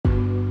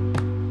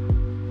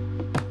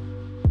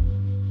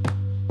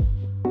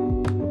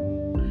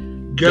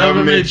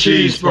Government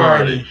Cheese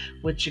Party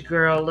with your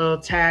girl Lil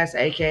Taz,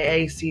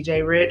 aka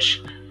CJ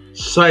Rich,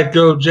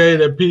 Psycho J,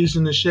 that piece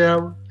in the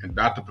shower, and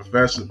Dr.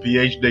 Professor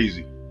PH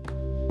Daisy.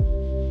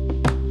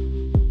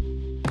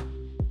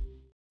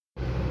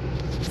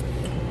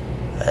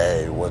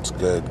 Hey, what's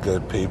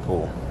good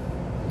people?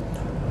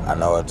 I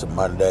know it's a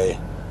Monday,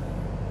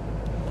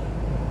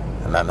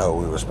 and I know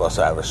we were supposed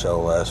to have a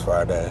show last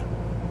Friday.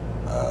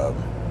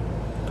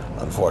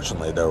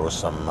 Unfortunately, there was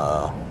some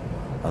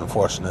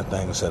unfortunate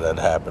things that had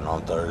happened on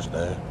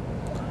Thursday.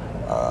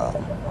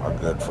 Our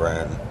good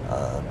friend,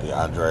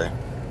 DeAndre,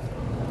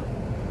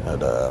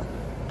 had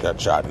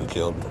got shot and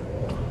killed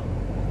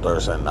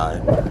Thursday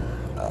night.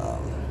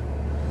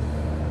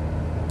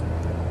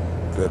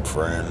 Good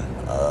friend,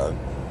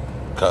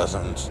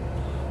 cousins,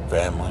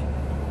 family.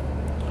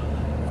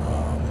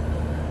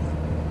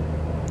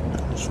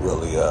 It's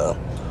really a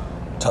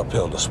tough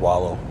pill to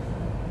swallow.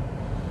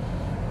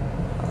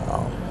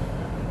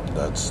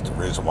 That's the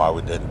reason why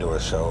we didn't do a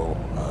show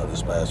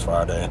this past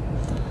Friday.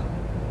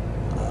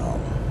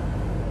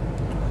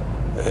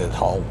 It hit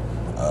home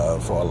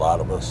for a lot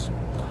of us.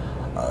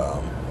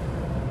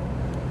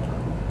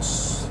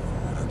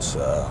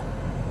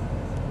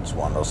 It's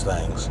one of those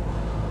things.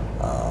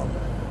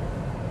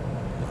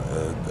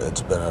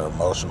 It's been an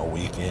emotional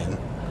weekend,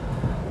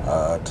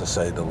 to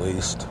say the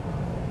least.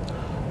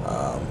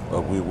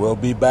 But we will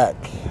be back.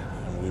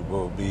 We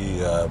will be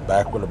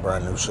back with a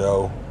brand new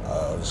show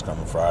this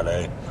coming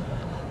Friday,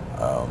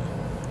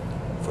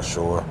 for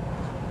sure.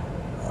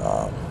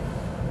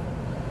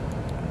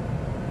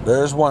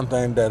 There's one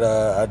thing that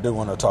I do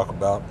want to talk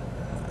about,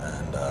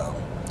 and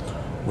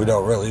we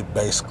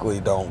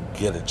don't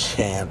get a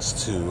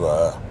chance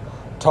to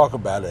talk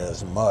about it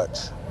as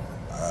much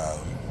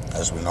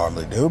as we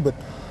normally do, but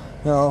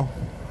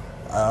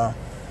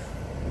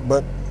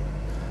but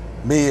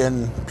me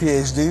and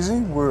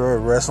PhDZ, we're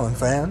wrestling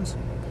fans.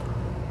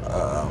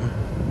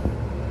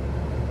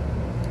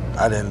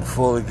 I didn't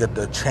fully get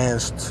the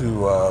chance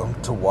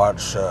to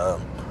watch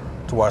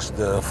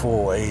the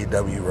full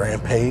AEW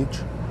Rampage,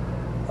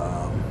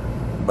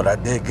 but I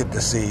did get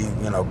to see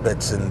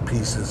bits and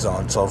pieces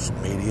on social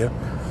media,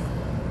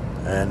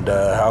 and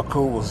how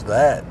cool was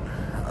that?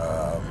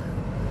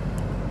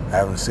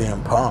 Having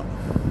CM Punk,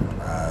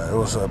 it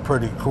was a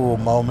pretty cool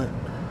moment.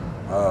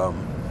 It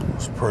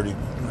was a pretty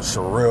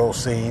surreal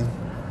scene.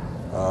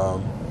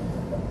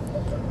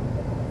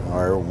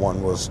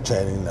 Everyone was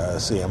chanting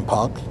CM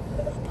Punk,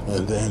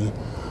 and then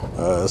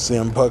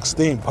CM Punk's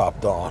theme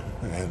popped on,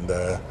 and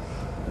the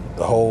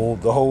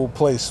whole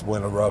place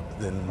went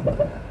erupt, and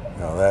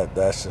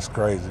that's just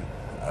crazy.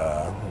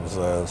 It was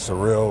a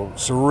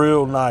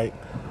surreal night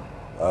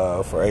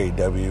for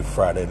AEW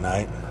Friday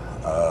night,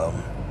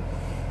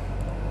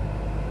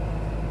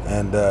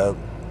 and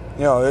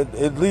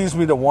it leads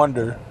me to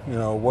wonder,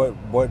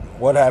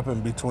 what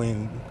happened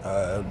between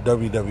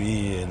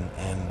WWE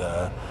and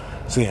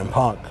CM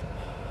Punk,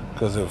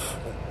 because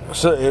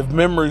if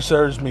memory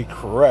serves me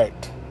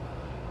correct,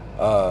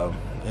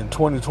 in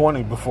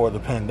 2020, before the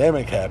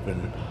pandemic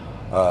happened,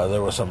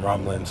 there were some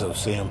rumblings of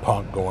CM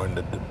Punk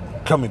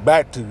coming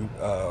back to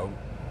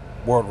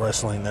World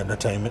Wrestling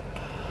Entertainment,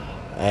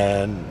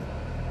 and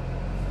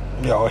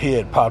he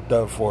had popped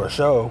up for a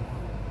show,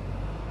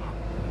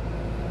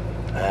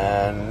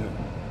 and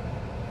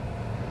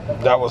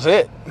that was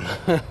it.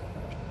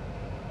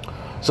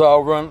 So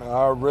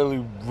I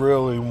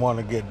really want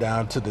to get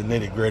down to the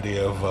nitty gritty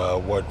of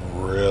what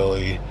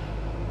really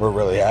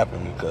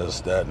happened, because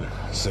that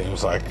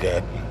seems like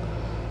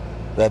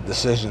that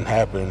decision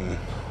happened.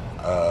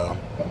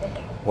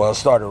 It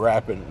started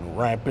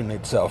ramping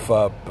itself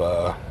up,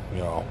 a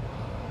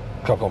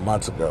couple of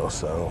months ago.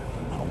 So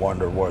I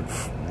wonder what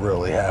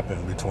really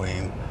happened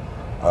between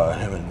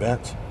him and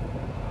Vince.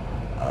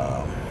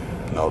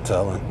 No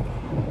telling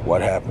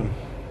what happened.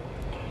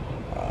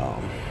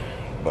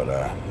 But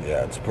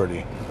yeah, it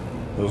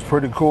was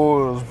pretty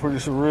cool. It was pretty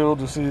surreal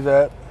to see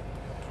that.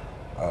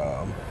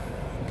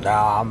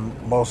 Now I'm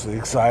mostly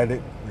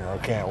excited.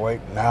 Can't wait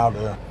now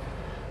to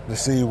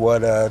see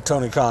what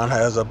Tony Khan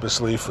has up his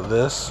sleeve for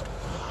this.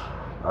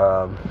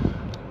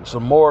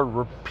 Some more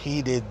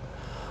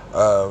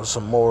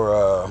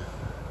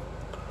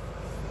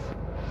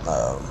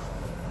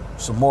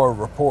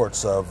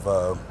reports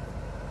of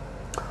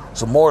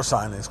some more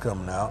signings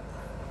coming out.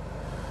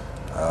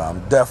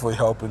 I'm definitely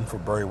hoping for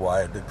Bray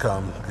Wyatt to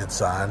get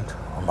signed.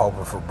 I'm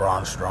hoping for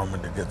Braun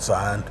Strowman to get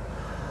signed.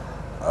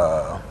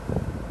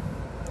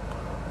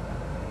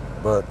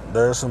 But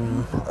there's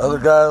some other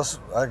guys,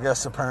 I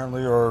guess,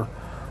 apparently or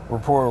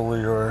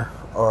reportedly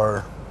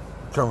are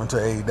coming to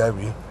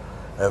AEW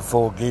at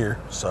full gear.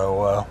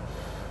 So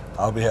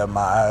I'll be having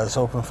my eyes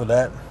open for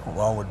that,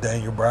 along with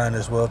Daniel Bryan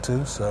as well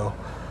too. So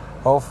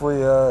hopefully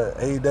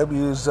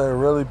AEW is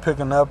really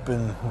picking up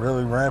and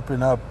really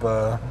ramping up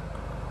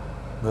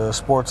the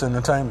sports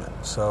entertainment.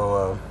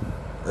 So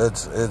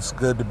it's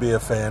good to be a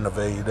fan of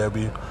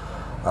AEW.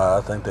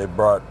 I think they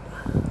brought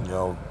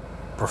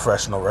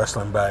professional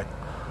wrestling back.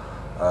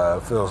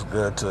 It feels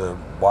good to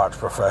watch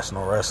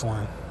professional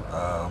wrestling.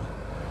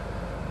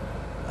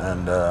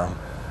 And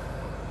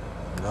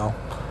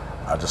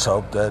I just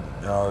hope that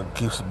it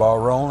keeps the ball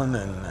rolling,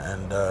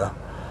 and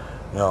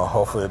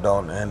hopefully it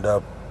don't end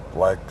up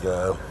like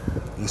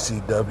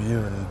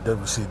ECW and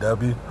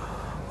WCW.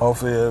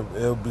 Hopefully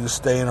it'll be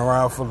staying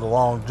around for the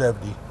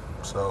longevity.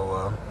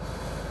 So,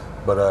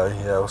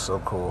 yeah, it was so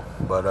cool.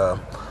 But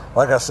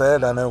like I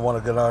said, I didn't want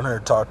to get on here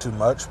and talk too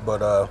much.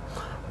 But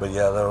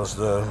yeah, that was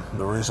the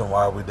reason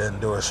why we didn't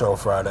do a show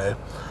Friday.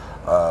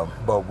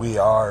 But we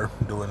are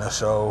doing a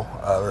show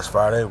this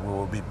Friday. We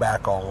will be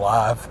back on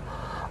live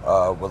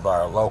with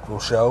our local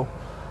show.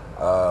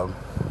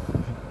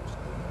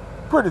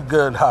 Pretty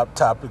good hot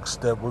topics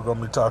that we're going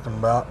to be talking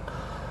about.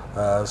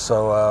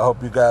 So I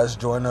hope you guys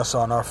join us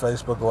on our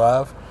Facebook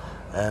Live,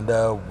 and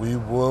you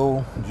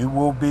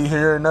will be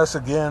hearing us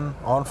again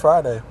on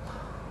Friday.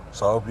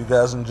 So I hope you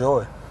guys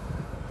enjoy.